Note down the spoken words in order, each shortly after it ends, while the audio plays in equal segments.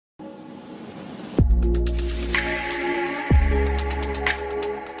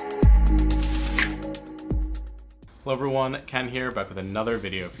Hello everyone, Ken here, back with another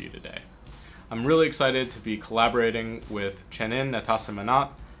video for you today. I'm really excited to be collaborating with Chenin Natasemanat,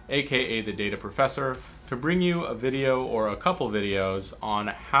 aka the Data Professor, to bring you a video or a couple videos on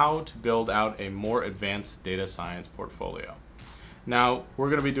how to build out a more advanced data science portfolio. Now, we're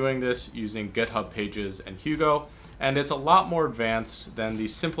going to be doing this using GitHub Pages and Hugo, and it's a lot more advanced than the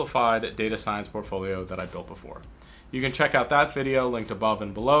simplified data science portfolio that I built before. You can check out that video linked above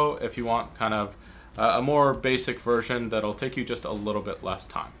and below if you want kind of a more basic version that'll take you just a little bit less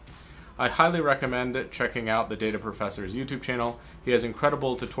time. I highly recommend checking out the Data Professor's YouTube channel. He has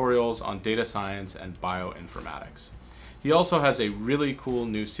incredible tutorials on data science and bioinformatics. He also has a really cool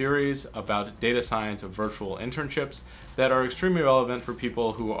new series about data science of virtual internships that are extremely relevant for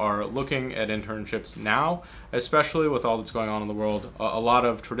people who are looking at internships now, especially with all that's going on in the world. A lot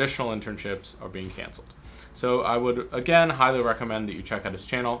of traditional internships are being canceled. So I would, again, highly recommend that you check out his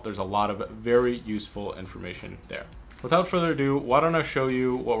channel. There's a lot of very useful information there. Without further ado, why don't I show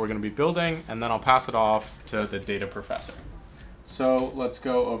you what we're going to be building, and then I'll pass it off to the Data Professor. So let's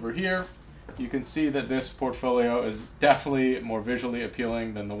go over here. You can see that this portfolio is definitely more visually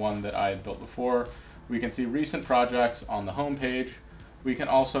appealing than the one that I had built before. We can see recent projects on the home page. We can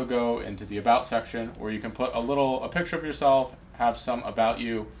also go into the About section where you can put a picture of yourself, have some about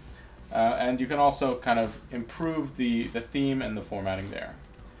you, and you can also kind of improve the theme and the formatting there.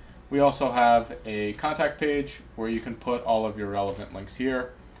 We also have a contact page where you can put all of your relevant links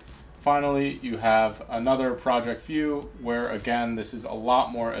here. Finally, you have another project view where, again, this is a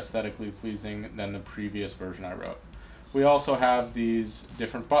lot more aesthetically pleasing than the previous version I wrote. We also have these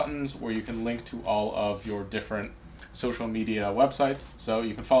different buttons where you can link to all of your different social media websites. So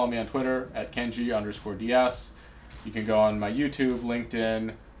you can follow me on Twitter at Kenji_DS. You can go on my YouTube,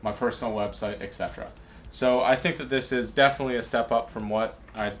 LinkedIn, my personal website, etc. So I think that this is definitely a step up from what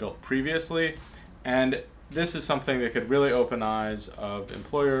I had built previously, and this is something that could really open eyes of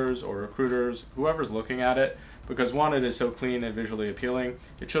employers or recruiters, whoever's looking at it, because one, it is so clean and visually appealing.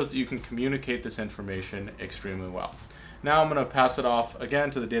 It shows that you can communicate this information extremely well. Now I'm going to pass it off again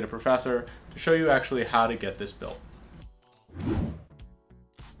to the Data Professor to show you actually how to get this built.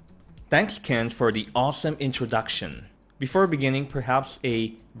 Thanks, Ken, for the awesome introduction. Before beginning, perhaps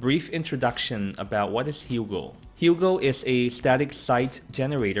a brief introduction about what is Hugo. Hugo is a static site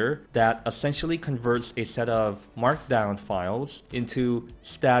generator that essentially converts a set of markdown files into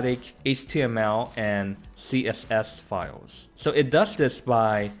static HTML and CSS files. So it does this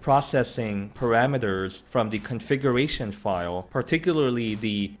by processing parameters from the configuration file, particularly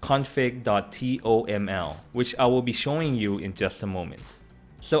the config.toml, which I will be showing you in just a moment.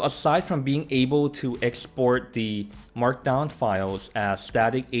 So aside from being able to export the markdown files as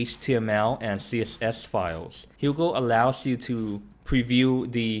static HTML and CSS files, Hugo allows you to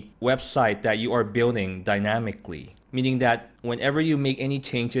preview the website that you are building dynamically, meaning that whenever you make any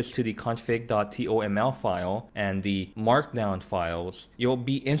changes to the config.toml file and the markdown files, you'll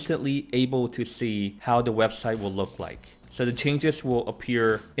be instantly able to see how the website will look like. So the changes will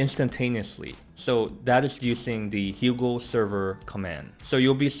appear instantaneously. So that is using the Hugo server command. So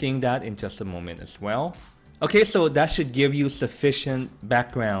you'll be seeing that in just a moment as well. Okay, so that should give you sufficient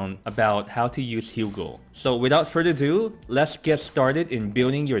background about how to use Hugo. So without further ado, let's get started in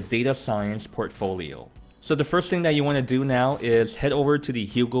building your data science portfolio. So the first thing that you want to do now is head over to the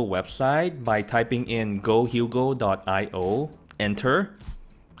Hugo website by typing in gohugo.io, enter.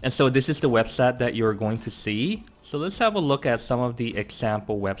 And so this is the website that you're going to see. So let's have a look at some of the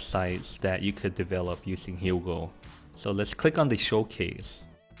example websites that you could develop using Hugo. So let's click on the showcase.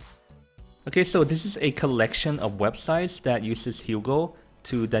 Okay, so this is a collection of websites that uses Hugo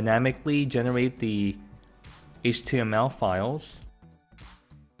to dynamically generate the HTML files.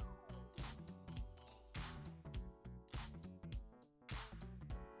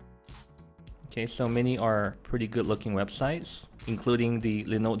 Okay, so many are pretty good looking websites, including the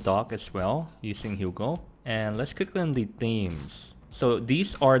Linode doc as well, using Hugo. And let's click on the themes. So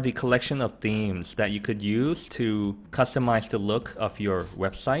these are the collection of themes that you could use to customize the look of your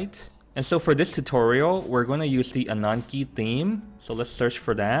website. And so for this tutorial, we're going to use the Ananke theme. So let's search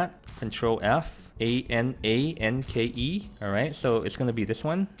for that. Control F, Ananke. All right, so it's going to be this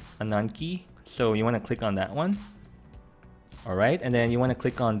one, Ananke. So you want to click on that one. All right, and then you want to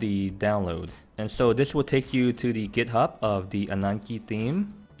click on the download. And so this will take you to the GitHub of the Ananke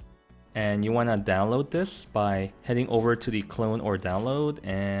theme. And you want to download this by heading over to the clone or download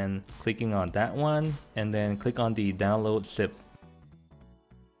and clicking on that one, and then click on the download zip.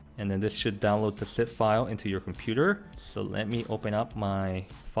 And then this should download the zip file into your computer. So let me open up my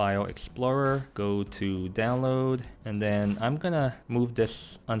file explorer, go to download, and then I'm gonna move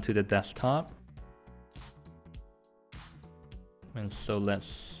this onto the desktop. And so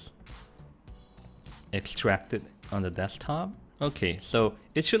let's extract it on the desktop. Okay, so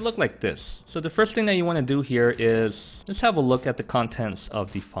it should look like this. So the first thing that you want to do here is let's have a look at the contents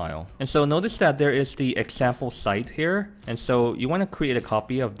of the file. And so notice that there is the example site here. And so you want to create a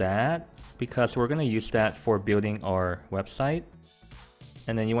copy of that because we're going to use that for building our website.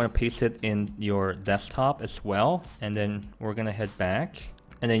 And then you want to paste it in your desktop as well. And then we're going to head back.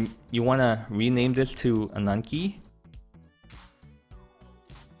 And then you want to rename this to Ananki.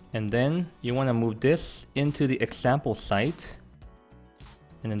 And then you want to move this into the example site.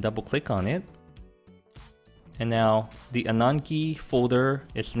 And then double click on it. And now the Ananki folder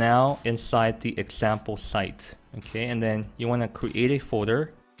is now inside the example site. Okay, and then you want to create a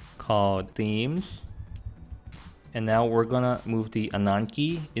folder called themes. And now we're gonna move the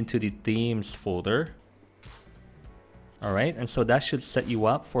Ananki into the themes folder. Alright, and so that should set you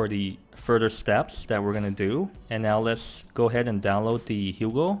up for the further steps that we're gonna do. And now let's go ahead and download the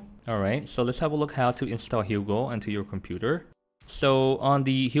Hugo. Alright, so let's have a look how to install Hugo onto your computer. So on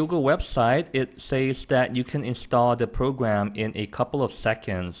the Hugo website, it says that you can install the program in a couple of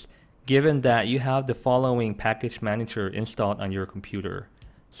seconds, given that you have the following package manager installed on your computer.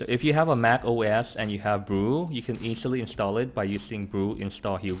 So if you have a Mac OS and you have Brew, you can easily install it by using brew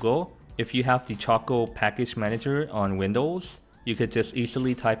install Hugo. If you have the Choco package manager on Windows, you could just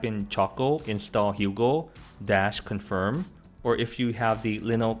easily type in Choco install Hugo -confirm. Or if you have the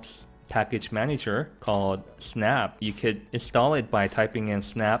Linux package manager called Snap, you could install it by typing in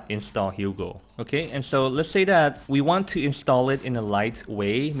snap install Hugo. Okay, and so let's say that we want to install it in a light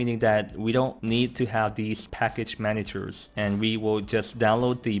way, meaning that we don't need to have these package managers, and we will just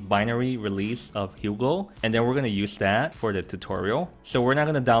download the binary release of Hugo, and then we're going to use that for the tutorial. So we're not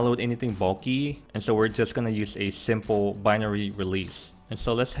going to download anything bulky, and so we're just going to use a simple binary release. And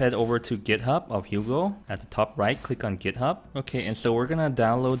so let's head over to GitHub of Hugo. At the top right, click on GitHub. Okay, and so we're gonna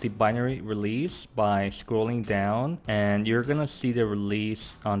download the binary release by scrolling down, and you're gonna see the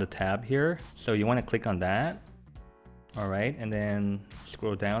release on the tab here. So you wanna click on that. All right, and then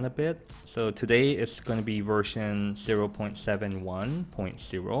scroll down a bit. So today it's gonna be version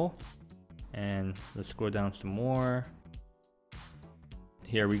 0.71.0. And let's scroll down some more.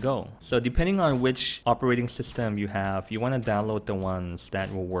 Here we go. So depending on which operating system you have, you want to download the ones that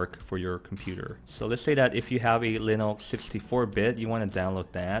will work for your computer. So let's say that if you have a Linux 64-bit, you want to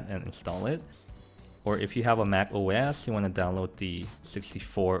download that and install it. Or if you have a Mac OS, you want to download the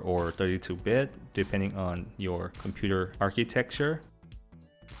 64 or 32-bit, depending on your computer architecture.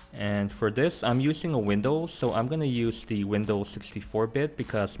 And for this, I'm using a Windows, so I'm going to use the Windows 64-bit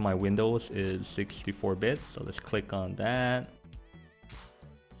because my Windows is 64-bit. So let's click on that.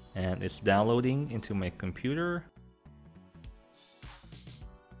 And it's downloading into my computer.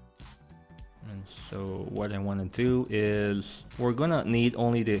 And so what I want to do is we're gonna need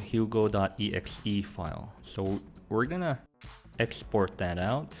only the hugo.exe file. So we're gonna export that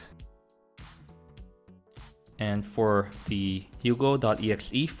out. And for the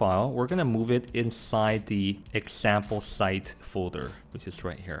hugo.exe file, we're gonna move it inside the example site folder, which is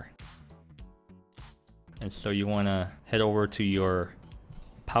right here. And so you wanna head over to your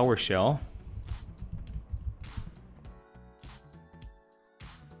PowerShell.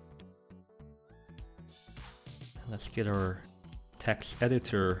 Let's get our text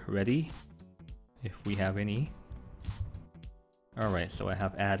editor ready, if we have any. Alright, so I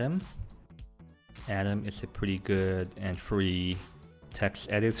have Atom. Atom is a pretty good and free text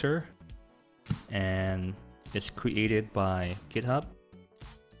editor, and it's created by GitHub.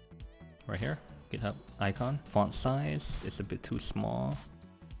 Right here, GitHub icon. Font size is a bit too small.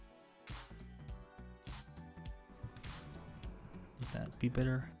 Would that be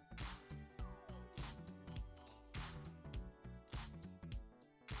better?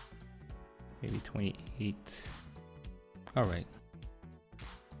 Maybe 28. Alright.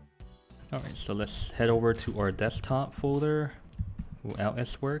 Alright, so let's head over to our desktop folder. Will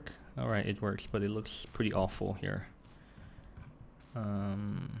ls work? Alright, it works, but it looks pretty awful here.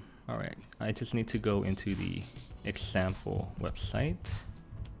 Alright, I just need to go into the example website.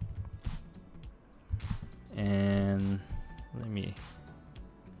 And let me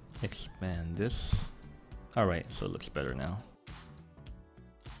expand this. Alright, so it looks better now.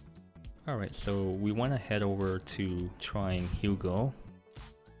 Alright, so we want to head over to trying Hugo.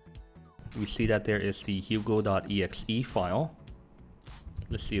 We see that there is the hugo.exe file.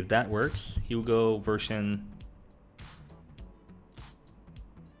 Let's see if that works. Hugo version.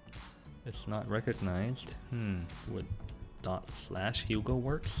 It's not recognized. Would /Hugo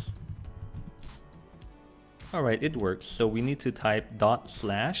works? Alright, it works. So we need to type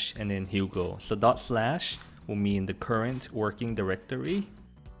 // and then Hugo. So // will mean the current working directory.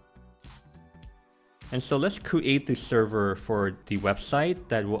 And so let's create the server for the website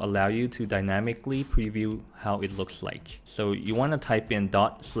that will allow you to dynamically preview how it looks like. So you want to type in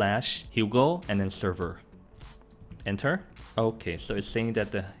 /Hugo and then server. Enter. Okay, so it's saying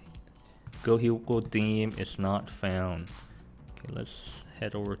that the Hugo theme is not found. Okay, let's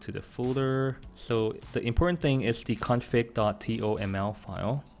head over to the folder. So the important thing is the config.toml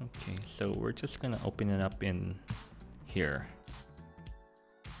file. Okay, so we're just gonna open it up in here.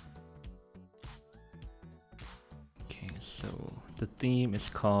 Okay, so the theme is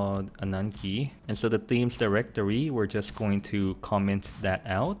called Ananki. And so the themes directory, we're just going to comment that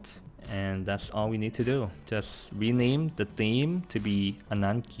out. And that's all we need to do. Just rename the theme to be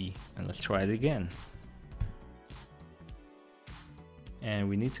Ananki. And let's try it again. And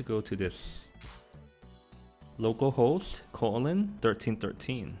we need to go to this localhost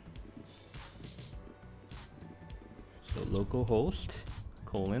 :1313. So localhost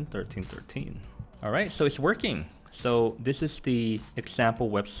 :1313. All right, so it's working. So this is the example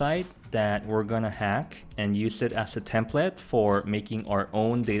website that we're gonna hack and use it as a template for making our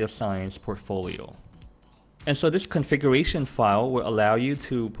own data science portfolio. And so this configuration file will allow you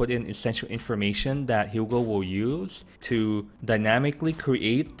to put in essential information that Hugo will use to dynamically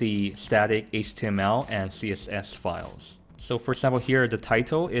create the static HTML and CSS files. So for example, here the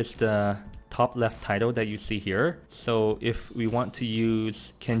title is the top left title that you see here. So if we want to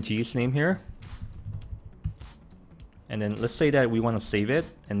use Kenji's name here, and then let's say that we want to save it,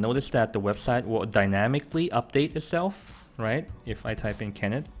 and notice that the website will dynamically update itself, right? If I type in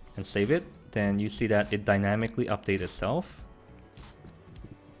Kenneth and save it, then you see that it dynamically updates itself.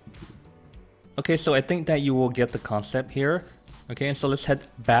 Okay, so I think that you will get the concept here. Okay, and so let's head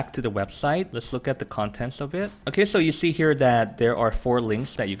back to the website. Let's look at the contents of it. Okay, so you see here that there are 4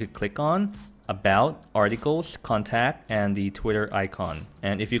 links that you could click on: about, articles, contact, and the Twitter icon.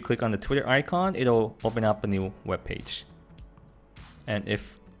 And if you click on the Twitter icon, it'll open up a new web page. And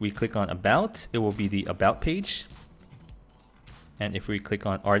if we click on about, it will be the about page. And if we click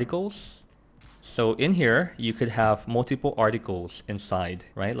on articles, so in here, you could have multiple articles inside,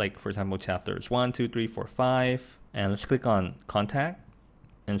 right? Like for example, chapters 1, 2, 3, 4, 5. And let's click on contact.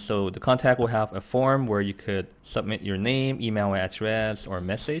 And so the contact will have a form where you could submit your name, email address, or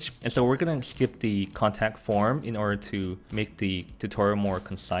message. And so we're going to skip the contact form in order to make the tutorial more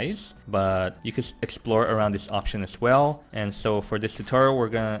concise. But you could explore around this option as well. And so for this tutorial, we're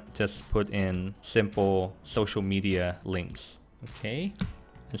going to just put in simple social media links. Okay.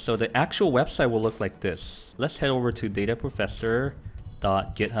 And so the actual website will look like this. Let's head over to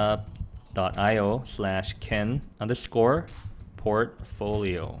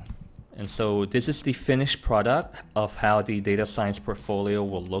dataprofessor.github.io/ken_portfolio. And so this is the finished product of how the data science portfolio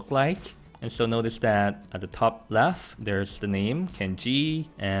will look like. And so notice that at the top left, there's the name, Kenji,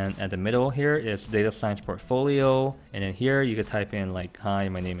 and at the middle here is data science portfolio. And then here you could type in like, hi,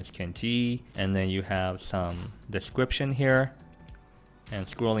 my name is Kenji. And then you have some description here. And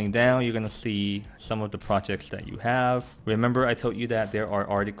scrolling down, you're going to see some of the projects that you have. Remember, I told you that there are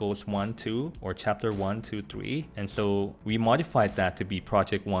articles 1, 2, or chapter 1, 2, 3. And so we modified that to be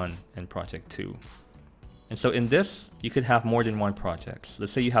project 1 and project 2. And so in this, you could have more than 1 project.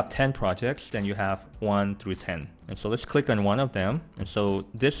 Let's say you have 10 projects, then you have 1 through 10. And so let's click on one of them. And so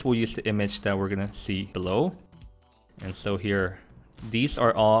this will use the image that we're going to see below. And so here, these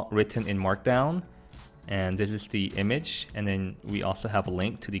are all written in Markdown. And this is the image, and then we also have a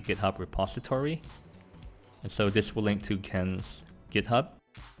link to the GitHub repository. And so this will link to Ken's GitHub.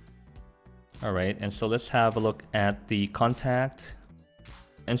 All right, and so let's have a look at the contact.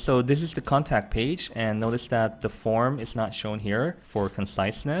 And so this is the contact page, and notice that the form is not shown here for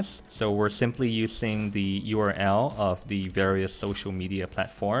conciseness. So we're simply using the URL of the various social media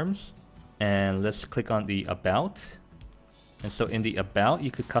platforms. And let's click on the about. And so in the about,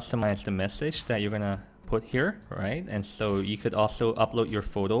 you could customize the message that you're gonna put here, right? And so you could also upload your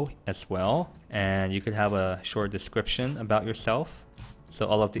photo as well, and you could have a short description about yourself. So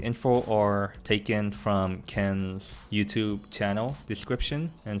all of the info are taken from Ken's YouTube channel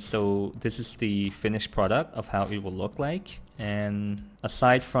description. And so this is the finished product of how it will look like. And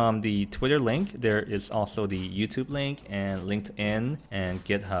aside from the Twitter link, there is also the YouTube link and LinkedIn and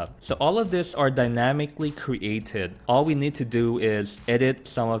GitHub. So all of this are dynamically created. All we need to do is edit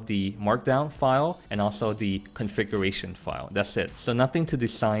some of the markdown file and also the configuration file. That's it. So nothing to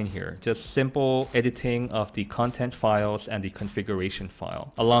design here, just simple editing of the content files and the configuration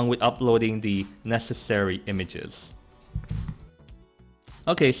file, along with uploading the necessary images.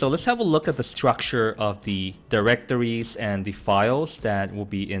 Okay, so let's have a look at the structure of the directories and the files that will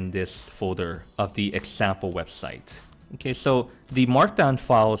be in this folder of the example website. Okay, so the markdown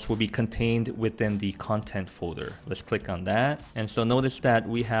files will be contained within the content folder. Let's click on that. And so notice that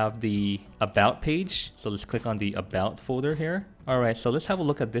we have the about page. So let's click on the about folder here. All right, so let's have a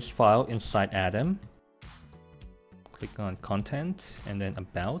look at this file inside Atom. Click on content and then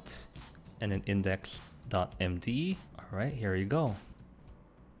about and then index.md. All right, here you go.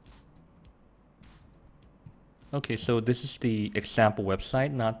 Okay, so this is the example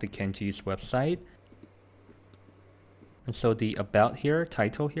website, not the Kenji's website. And so the about here,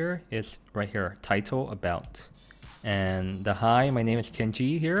 title here is right here, title about. And the hi, my name is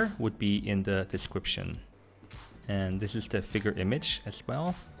Kenji here would be in the description. And this is the figure image as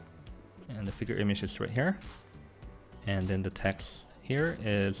well. And the figure image is right here. And then the text here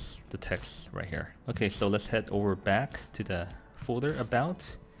is the text right here. Okay, so let's head over back to the folder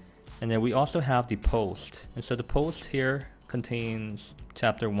about. And then we also have the post. And so the post here contains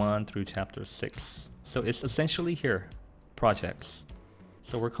chapter 1 through chapter 6. So it's essentially here, projects.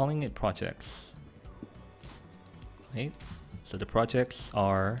 So we're calling it projects. Right? So the projects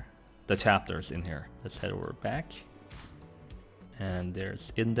are the chapters in here. Let's head over back. And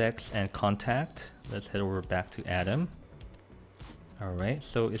there's index and contact. Let's head over back to Atom. All right,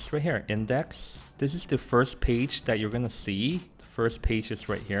 so it's right here, index. This is the first page that you're gonna see. The first page is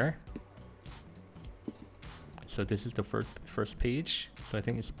right here. So this is the first page. So I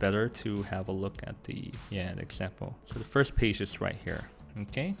think it's better to have a look at the example. So the first page is right here.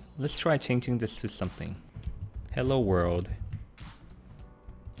 Okay, let's try changing this to something. Hello world.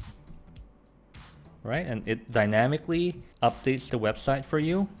 Right, and it dynamically updates the website for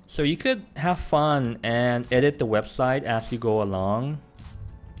you. So you could have fun and edit the website as you go along.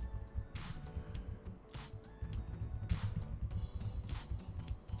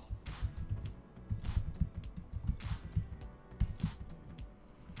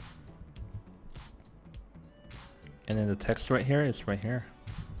 And then the text right here is right here.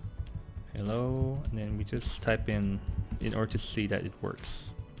 Hello, and then we just type in order to see that it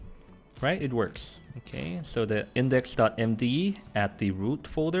works. Right, it works. Okay, so the index.md at the root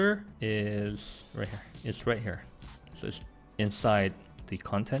folder is right here. It's right here. So it's inside the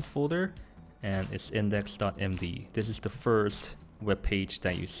content folder and it's index.md. This is the first web page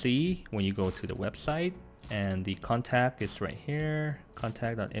that you see when you go to the website, and the contact is right here.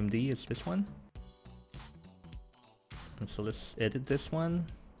 Contact.md is this one. And so let's edit this one.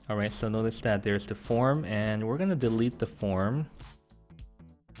 All right, so notice that there's the form and we're gonna delete the form.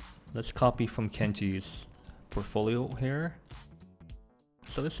 Let's copy from Kenji's portfolio here.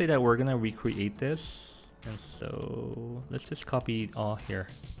 So let's say that we're gonna recreate this. And so let's just copy it all here.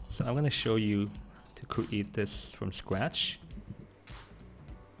 So I'm gonna show you to create this from scratch.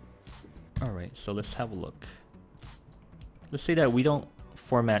 All right, so let's have a look. Let's say that we don't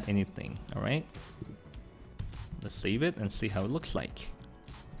format anything, all right? Let's save it and see how it looks like.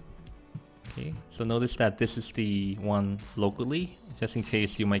 Okay, so notice that this is the one locally, just in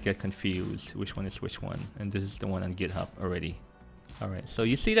case you might get confused which one is which one. And this is the one on GitHub already. Alright, so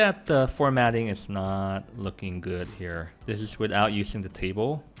you see that the formatting is not looking good here. This is without using the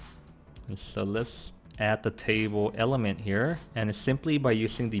table. And so let's add the table element here. And it's simply by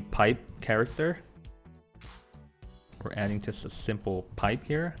using the pipe character. We're adding just a simple pipe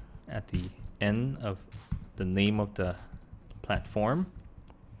here at the end of the name of the platform.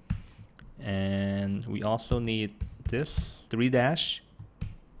 And we also need this 3-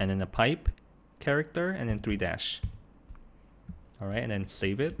 and then a pipe character and then 3-. All right, and then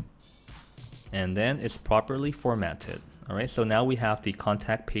save it. And then it's properly formatted. All right, so now we have the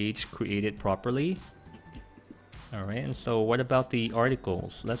contact page created properly. All right, and so what about the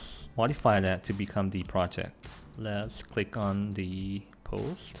articles? Let's modify that to become the project. Let's click on the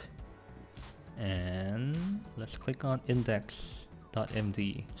post and let's click on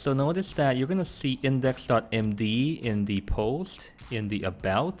index.md. So notice that you're gonna see index.md in the post, in the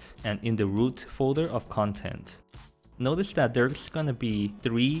about, and in the root folder of content. Notice that there's gonna be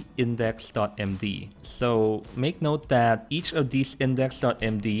 3 index.md. So make note that each of these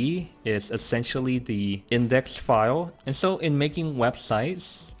index.md is essentially the index file. And so in making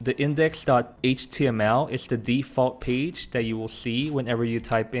websites, the index.html is the default page that you will see whenever you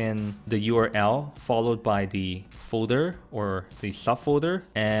type in the URL followed by the folder or the subfolder.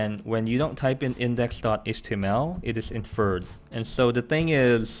 And when you don't type in index.html, it is inferred. And so the thing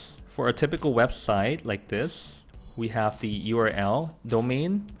is, for a typical website like this, we have the URL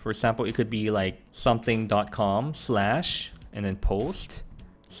domain. For example, it could be like something.com/ and then post.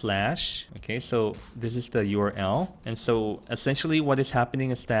 / okay, so this is the URL. And so essentially what is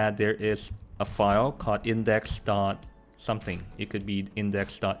happening is that there is a file called index.something. It could be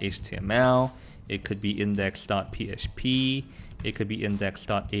index.html, it could be index.php, it could be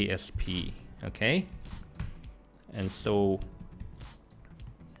index.asp, okay? And so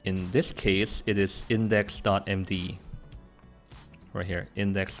in this case, it is index.md, right here,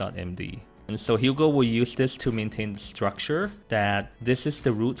 index.md. And so Hugo will use this to maintain the structure that this is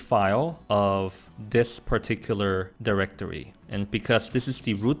the root file of this particular directory. And because this is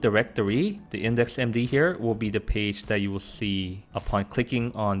the root directory, the index.md here will be the page that you will see upon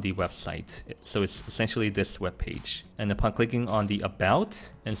clicking on the website. So it's essentially this web page. And upon clicking on the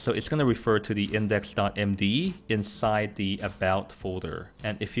about, and so it's going to refer to the index.md inside the about folder.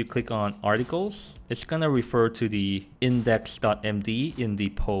 And if you click on articles, it's going to refer to the index.md in the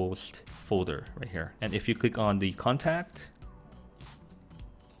post folder right here. And if you click on the contact,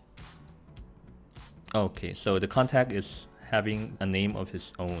 okay, so the contact is having a name of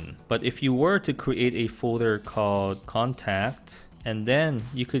his own. But if you were to create a folder called contact, and then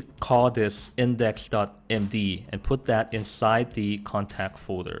you could call this index.md and put that inside the contact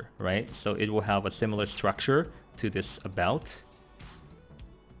folder, right? So it will have a similar structure to this about.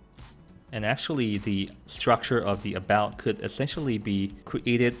 And actually the structure of the about could essentially be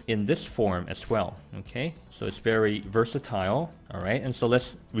created in this form as well, okay? So it's very versatile, all right? And so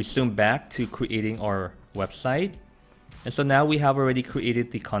let's resume back to creating our website. And so now we have already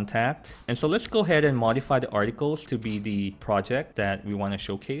created the contact. And so let's go ahead and modify the articles to be the project that we want to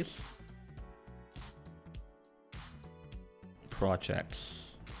showcase.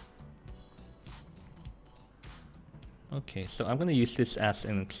 Projects. Okay, so I'm going to use this as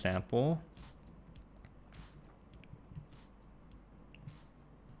an example.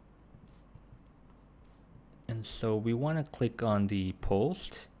 And so we want to click on the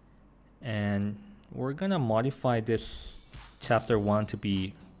post, and we're going to modify this chapter 1 to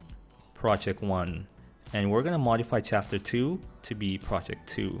be project 1. And we're going to modify chapter 2 to be project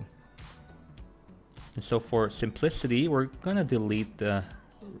 2. And so for simplicity, we're going to delete the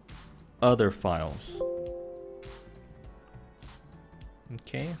other files.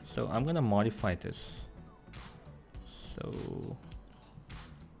 Okay, so I'm going to modify this. So,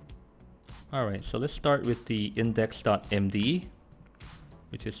 alright, so let's start with the index.md,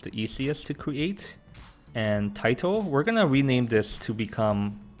 which is the easiest to create. And title, we're going to rename this to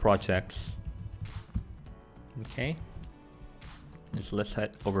become projects. Okay. And so let's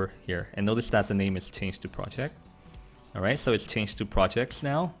head over here. And notice that the name is changed to project. Alright, so it's changed to projects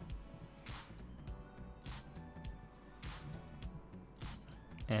now.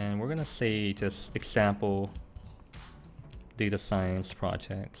 And we're going to say just example data science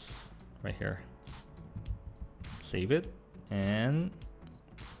projects right here. Save it. And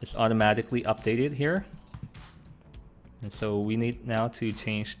it's automatically updated here. And so we need now to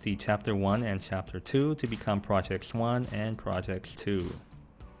change the chapter 1 and chapter 2 to become projects 1 and projects 2.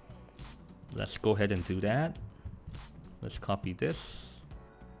 Let's go ahead and do that. Let's copy this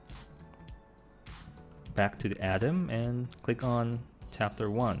back to the Atom and click on chapter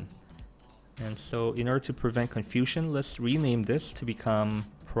 1. And so in order to prevent confusion, let's rename this to become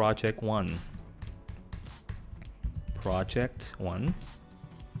project 1. Project 1.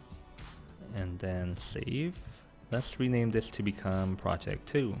 And then save. Let's rename this to become project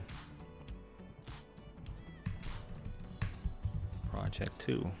 2. Project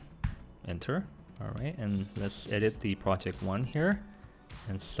 2. Enter. Alright, and let's edit the project 1 here.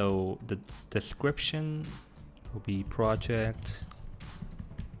 And so the description will be project.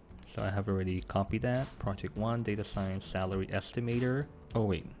 So I have already copied that. Project 1, data science salary estimator. Oh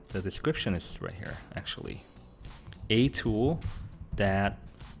wait, the description is right here actually. A tool that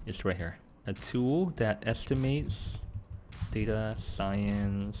is right here. A tool that estimates data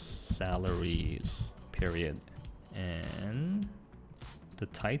science salaries, period. And the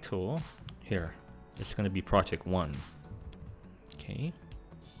title here, it's going to be project 1. Okay.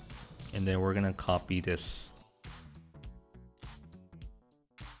 And then we're going to copy this.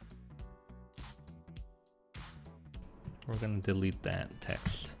 We're going to delete that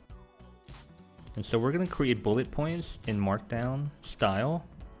text. And so we're going to create bullet points in Markdown style.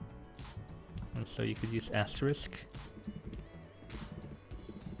 And so you could use asterisk.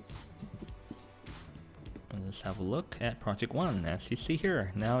 And let's have a look at project 1. As you see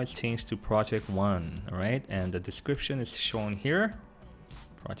here, now it's changed to project 1. Alright, and the description is shown here.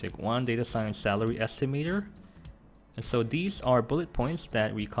 Project 1, data science salary estimator. And so these are bullet points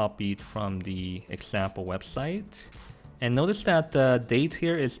that we copied from the example website. And notice that the date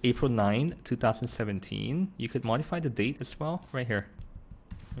here is April 9, 2017. You could modify the date as well right here.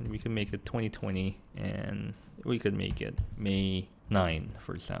 and we can make it 2020, and we could make it May 9,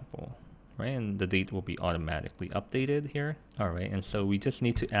 for example, right? And the date will be automatically updated here. All right, and so we just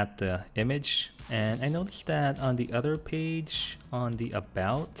need to add the image. And I noticed that on the other page, on the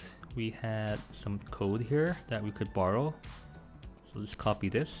about, we had some code here that we could borrow. So let's copy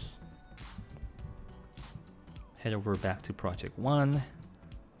this. Head over back to project 1.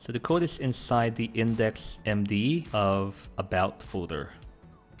 So the code is inside the index MD of about folder.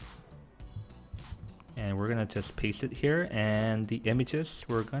 And we're gonna just paste it here, and the images,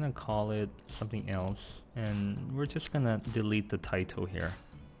 we're gonna call it something else, and we're just gonna delete the title here.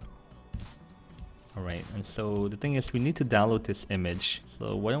 All right, and so the thing is we need to download this image.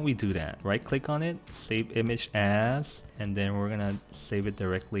 So why don't we do that? Right click on it, save image as, and then we're gonna save it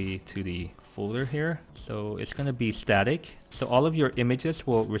directly to the folder here. So it's gonna be static. So all of your images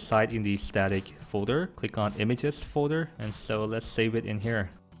will reside in the static folder. Click on images folder, and so let's save it in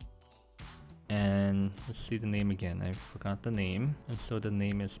here. And let's see the name again. I forgot the name. And so the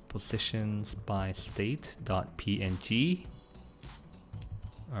name is positionsbystate.png.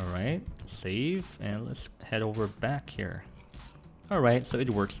 All right, save, and let's head over back here. All right, so it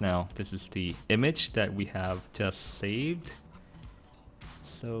works now. This is the image that we have just saved.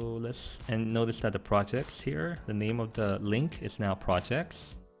 So and notice that the projects here, the name of the link is now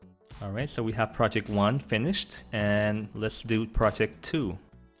projects. All right, so we have project 1 finished, and let's do project 2.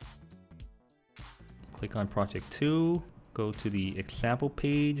 Click on project 2, go to the example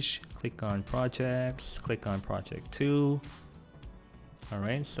page, click on projects, click on project 2. All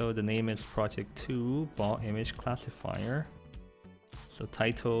right, so the name is project 2 ball image classifier. So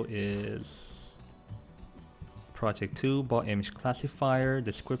title is project 2 ball image classifier.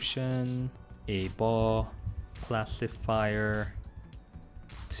 Description: a ball classifier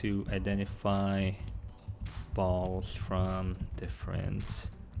to identify balls from different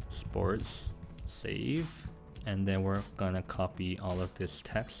sports. Save, and then we're gonna copy all of this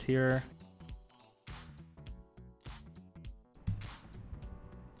text here.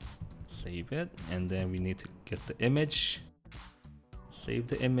 Save it, and then we need to get the image. Save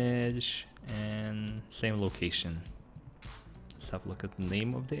the image, and same location. Let's have a look at the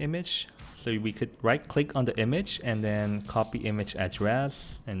name of the image. So we could right click on the image and then copy image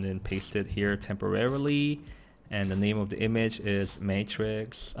address and then paste it here temporarily. And the name of the image is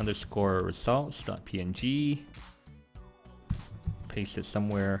matrix_results.png. Paste it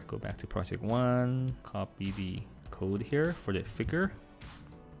somewhere, go back to project 1, copy the code here for the figure.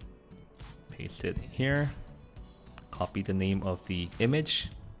 Paste it here, copy the name of the image,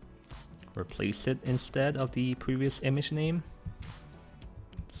 replace it instead of the previous image name,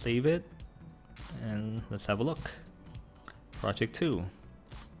 save it, and let's have a look. Project 2.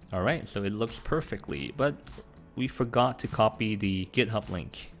 All right, so it looks perfectly, but we forgot to copy the GitHub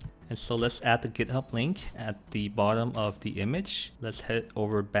link. And so let's add the GitHub link at the bottom of the image. Let's head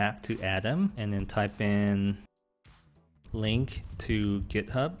over back to Atom and then type in link to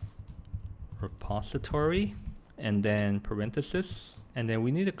GitHub repository and then parenthesis. And then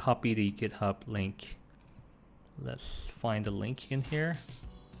we need to copy the GitHub link. Let's find the link in here,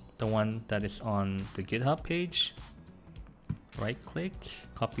 the one that is on the GitHub page. Right click,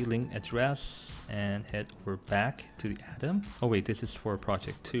 copy link address, and head over back to the Atom. Oh wait, this is for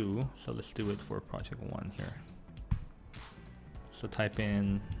project 2, so let's do it for project 1 here. So type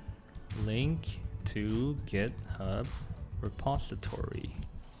in link to GitHub repository,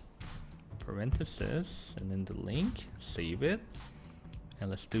 parenthesis, and then the link, save it. And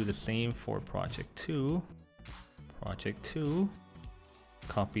let's do the same for project 2. Project 2.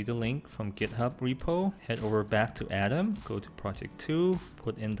 Copy the link from GitHub repo, head over back to Atom, go to project 2,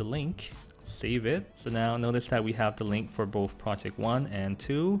 put in the link, save it. So now notice that we have the link for both project 1 and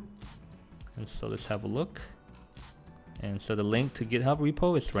 2. And so let's have a look. And so the link to GitHub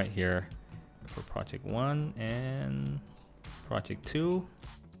repo is right here for project 1 and project 2.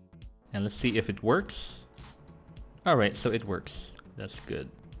 And let's see if it works. All right, so it works. That's good.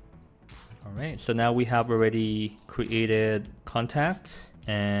 All right, so now we have already created contacts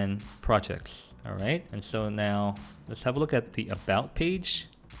and projects. All right, and so now let's have a look at the about page.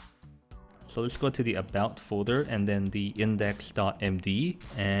 So let's go to the about folder and then the index.md,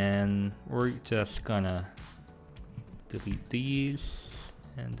 and we're just gonna delete these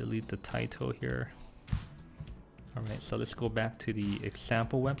and delete the title here. All right, so let's go back to the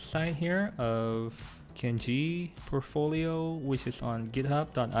example website here of Kenji portfolio, which is on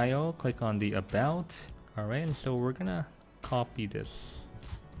github.io. Click on the about. All right, and so we're gonna copy this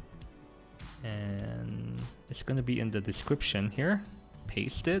and it's gonna be in the description here.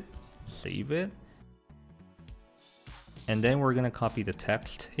 Paste it, save it. And then we're gonna copy the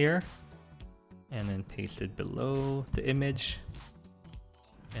text here and then paste it below the image.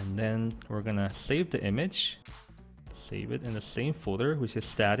 And then we're gonna save the image, save it in the same folder, which is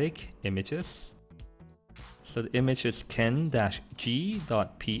static images. So the image is ken-g.png.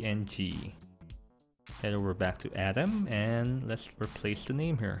 Head over back to Atom and let's replace the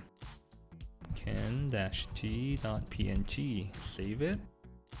name here. ken-g.png. Save it.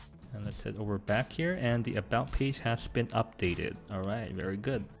 And let's head over back here and the about page has been updated. Alright, very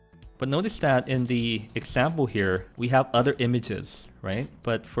good. But notice that in the example here, we have other images, right?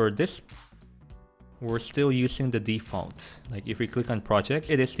 But for this, we're still using the default. Like if we click on project,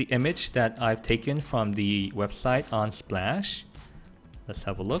 it is the image that I've taken from the website on Splash. Let's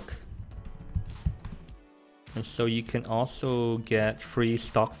have a look. And so you can also get free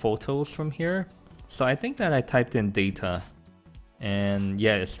stock photos from here. So I think that I typed in data and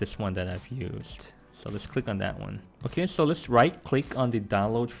yeah, it's this one that I've used. So let's click on that one. Okay, so let's right click on the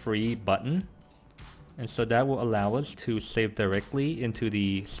download free button. And so that will allow us to save directly into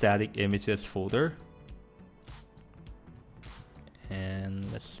the static images folder. And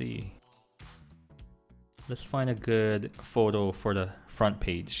let's see. Let's find a good photo for the front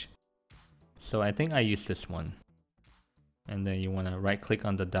page. So I think I use this one. And then you want to right click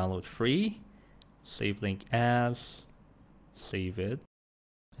on the download free, save link as, save it.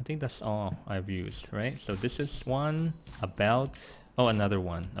 I think that's all I've used, right? So this is one, about, oh, another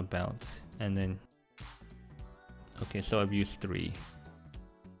one, about, and then, okay, so I've used 3.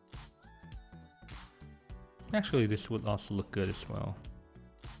 Actually, this would also look good as well.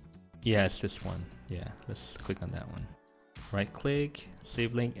 Yeah, it's this one. Yeah, let's click on that one. Right click,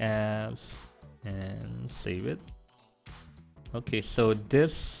 save link as, and save it. Okay, so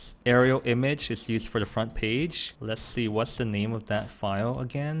this aerial image is used for the front page. Let's see, what's the name of that file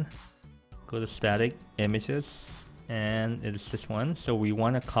again? Go to static images and it's this one. So we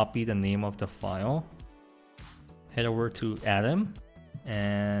want to copy the name of the file. Head over to Atom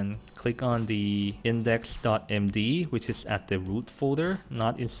and click on the index.md, which is at the root folder,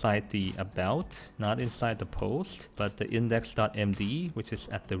 not inside the about, not inside the post, but the index.md, which is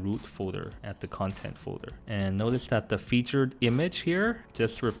at the root folder, at the content folder. And notice that the featured image here,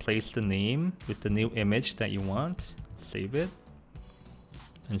 just replace the name with the new image that you want. Save it.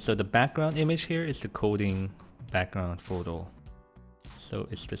 And so the background image here is the coding background photo. So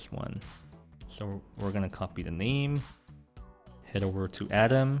it's this one. So we're gonna copy the name. Head over to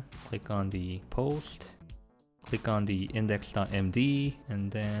Atom, click on the post, click on the index.md, and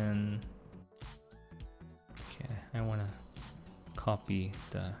then, okay, I want to copy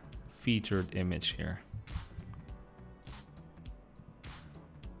the featured image here.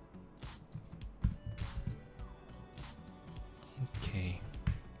 Okay.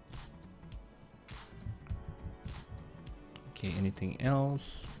 Okay, anything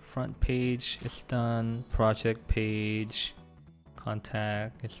else? Front page is done, project page.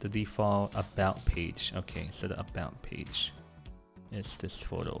 Contact, it's the default about page. Okay, so the about page is this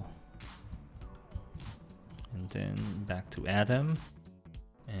photo. And then back to Atom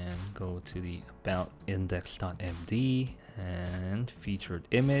and go to the about index.md and featured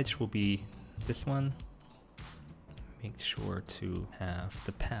image will be this one. Make sure to have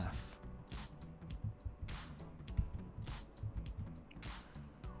the path.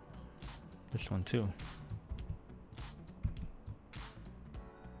 This one too.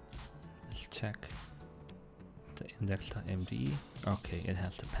 Check the index.md. Okay, it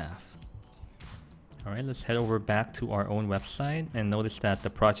has the path. Alright, let's head over back to our own website and notice that the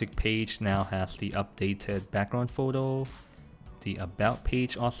project page now has the updated background photo. The about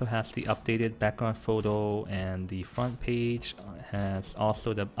page also has the updated background photo, and the front page has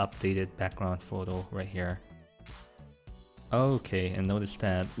also the updated background photo right here. Okay, and notice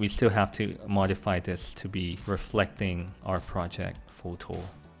that we still have to modify this to be reflecting our project photo.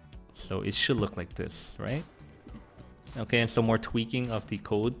 So it should look like this, right? Okay, and some more tweaking of the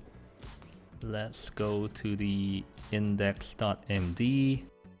code. Let's go to the index.md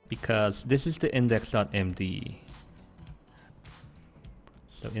because this is the index.md.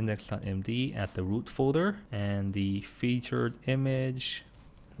 So index.md at the root folder, and the featured image.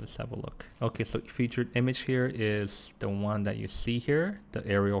 Let's have a look. Okay, so featured image here is the one that you see here, the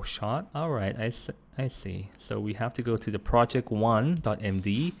aerial shot. All right, I see. So we have to go to the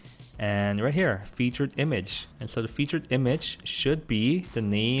project1.md and right here, featured image. And so the featured image should be the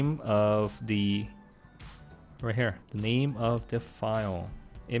name of the, right here, the name of the file,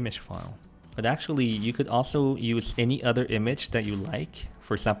 image file. But actually, you could also use any other image that you like,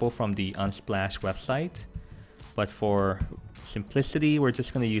 for example, from the Unsplash website. but for simplicity, we're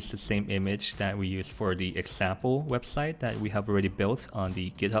just going to use the same image that we used for the example website that we have already built on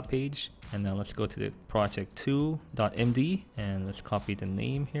the GitHub page. And now let's go to the project2.md and let's copy the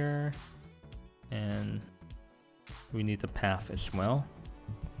name here. And we need the path as well.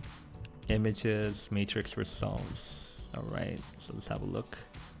 Images, matrix results. All right, so let's have a look.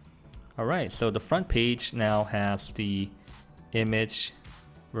 All right, so the front page now has the image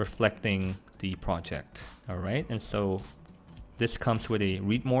reflecting the project. All right, and so this comes with a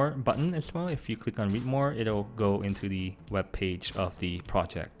read more button as well. If you click on read more, it'll go into the web page of the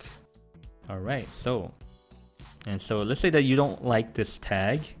project. All right, so let's say that you don't like this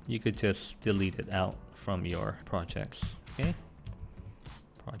tag, you could just delete it out from your projects. Okay,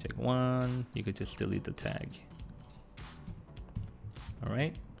 project 1, you could just delete the tag. All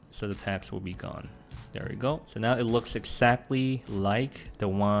right, so the tags will be gone. There we go. So now it looks exactly like the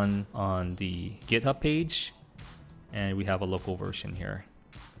one on the GitHub page, and we have a local version here.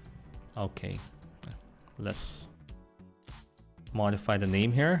 Okay, let's modify the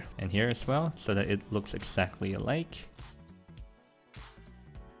name here and here as well so that it looks exactly alike.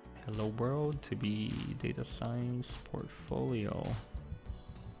 Hello world to be data science portfolio.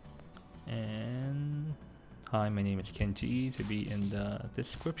 And hi, my name is Kenji to be in the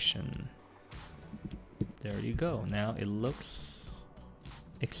description. There you go. Now it looks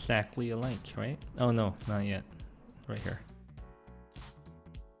exactly alike, right? Oh no, not yet. Right here.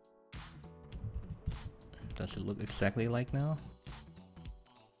 Does it look exactly like now?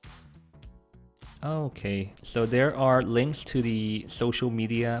 Okay, so there are links to the social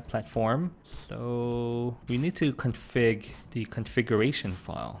media platform. So we need to configure the configuration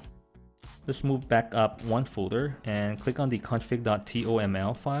file. Let's move back up one folder and click on the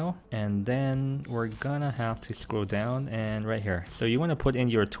config.toml file, and then we're gonna have to scroll down and right here. So you want to put in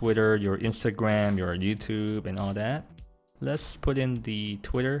your Twitter, your Instagram, your YouTube and all that. Let's put in the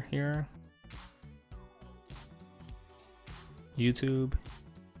Twitter here, YouTube,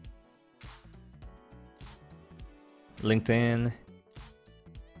 LinkedIn,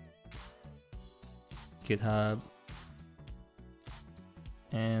 GitHub,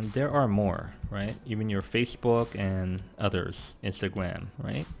 and there are more, right? Even your Facebook and others, Instagram,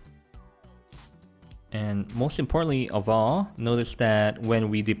 right? And most importantly of all, notice that when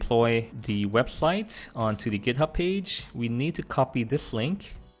we deploy the website onto the GitHub page, we need to copy this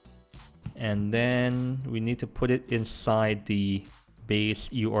link, and then we need to put it inside the base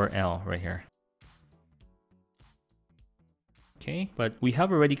URL right here. Okay, but we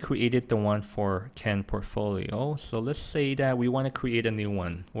have already created the one for Ken Portfolio. So let's say that we want to create a new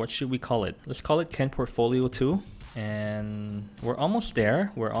one. What should we call it? Let's call it Ken Portfolio 2. And we're almost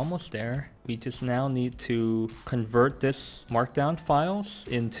there. We're almost there. We just now need to convert this markdown files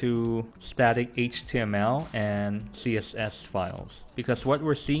into static HTML and CSS files, because what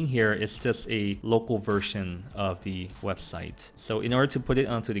we're seeing here is just a local version of the website. So in order to put it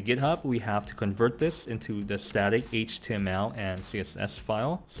onto the GitHub, we have to convert this into the static HTML and CSS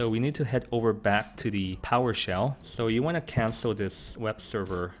file. So we need to head over back to the PowerShell. So you want to cancel this web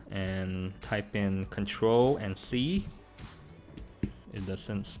server and type in Control and C. It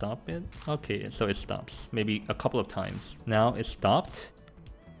doesn't stop it. Okay, so it stops maybe a couple of times. Now it stopped.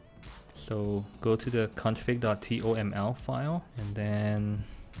 So go to the config.toml file, and then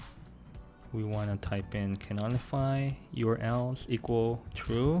we want to type in canonify urls equal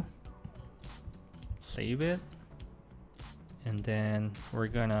true. Save it. And then we're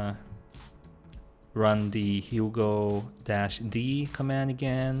gonna run the Hugo-D command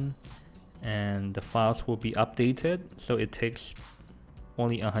again, and the files will be updated. So it takes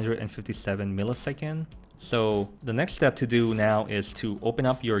only 157 milliseconds. So the next step to do now is to open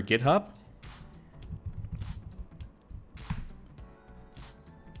up your GitHub.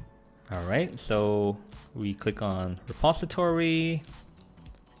 All right, so we click on repository,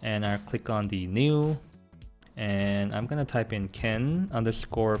 and I click on the new, and I'm gonna type in Ken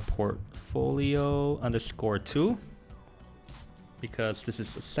underscore portfolio underscore 2, because this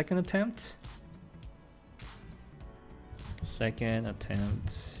is the second attempt. Second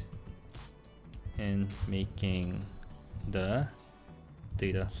attempt in making the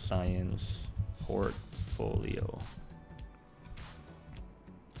data science portfolio.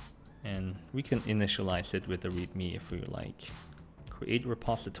 And we can initialize it with the README if we like. Create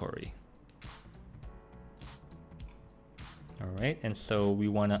repository. All right, and so we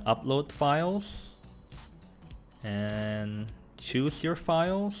want to upload files and choose your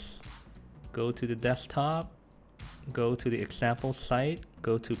files. Go to the desktop, go to the example site,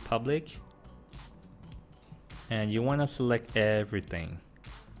 go to public, and you want to select everything.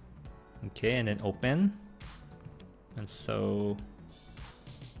 Okay, and then open. And so,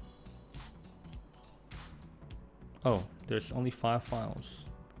 oh, there's only 5 files.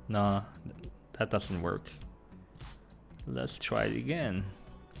 Nah, that doesn't work. Let's try it again.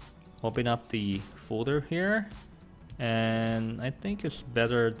 Open up the folder here, and I think it's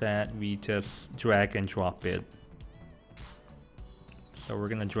better that we just drag and drop it. So we're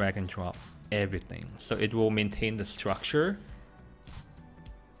gonna drag and drop everything, so it will maintain the structure,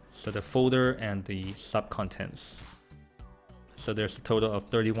 so the folder and the sub-contents. So there's a total of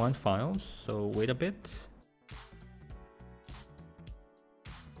 31 files, so wait a bit.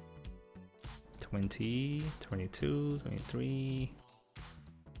 20, 22, 23,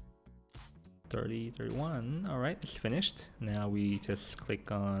 30, 31. All right, it's finished. Now we just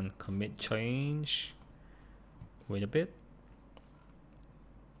click on commit change. Wait a bit.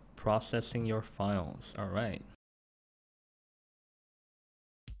 Processing your files. All right.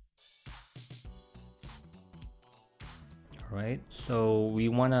 All right, so we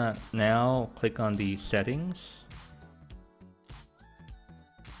wanna now click on the settings.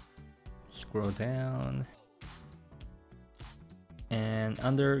 Scroll down, and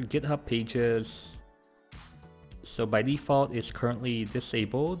under GitHub pages, so by default it's currently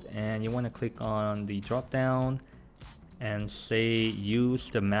disabled, and you want to click on the drop down and say use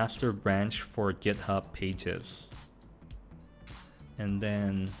the master branch for GitHub pages, and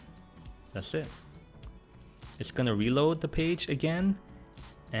then that's it. It's gonna reload the page again,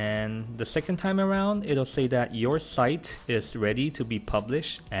 and the second time around it'll say that your site is ready to be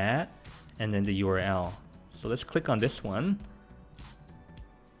published at, and then the URL. So let's click on this one.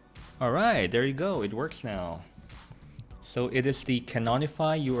 All right, there you go, it works now. So it is the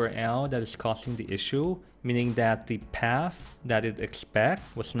Canonify URL that is causing the issue, meaning that the path that it expects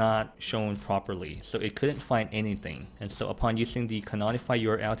was not shown properly. So it couldn't find anything. And so upon using the Canonify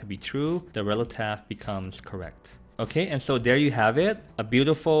URL to be true, the rel path becomes correct. Okay, and so there you have it, a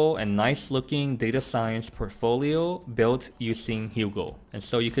beautiful and nice looking data science portfolio built using Hugo. And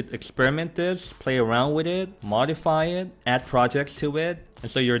so you could experiment this, play around with it, modify it, add projects to it.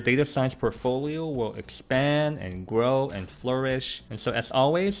 And so your data science portfolio will expand and grow and flourish. And so as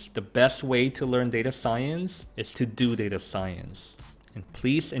always, the best way to learn data science is to do data science. And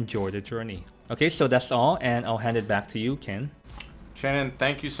please enjoy the journey. Okay, so that's all, and I'll hand it back to you, Ken. Shannon,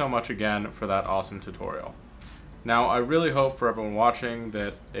 thank you so much again for that awesome tutorial. Now, I really hope for everyone watching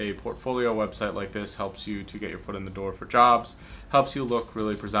that a portfolio website like this helps you to get your foot in the door for jobs, helps you look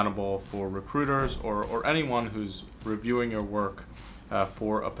really presentable for recruiters or anyone who's reviewing your work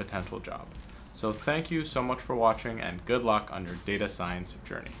for a potential job. So thank you so much for watching, and good luck on your data science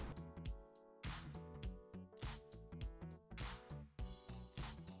journey.